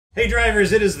Hey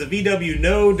drivers, it is the VW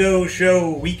No-Do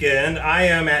Show weekend. I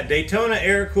am at Daytona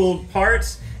Air-Cooled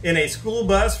Parts in a school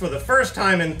bus for the first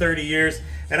time in 30 years,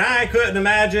 and I couldn't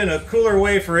imagine a cooler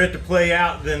way for it to play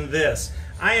out than this.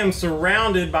 I am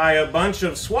surrounded by a bunch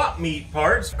of swap meet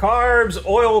parts, carbs,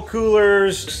 oil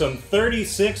coolers, some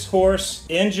 36 horse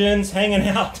engines hanging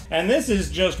out, and this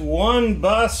is just one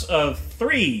bus of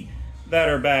 3 that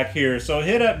are back here. So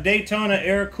hit up Daytona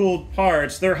Air-Cooled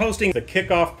Parts. They're hosting the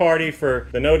kickoff party for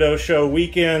the No-Do Show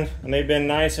weekend, and they've been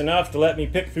nice enough to let me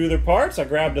pick through their parts. I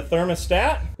grabbed a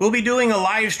thermostat. We'll be doing a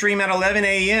live stream at 11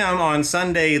 a.m. on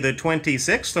Sunday the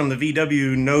 26th from the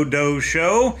VW No-Do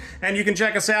Show, and you can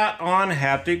check us out on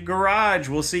Haptic Garage.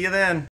 We'll see you then.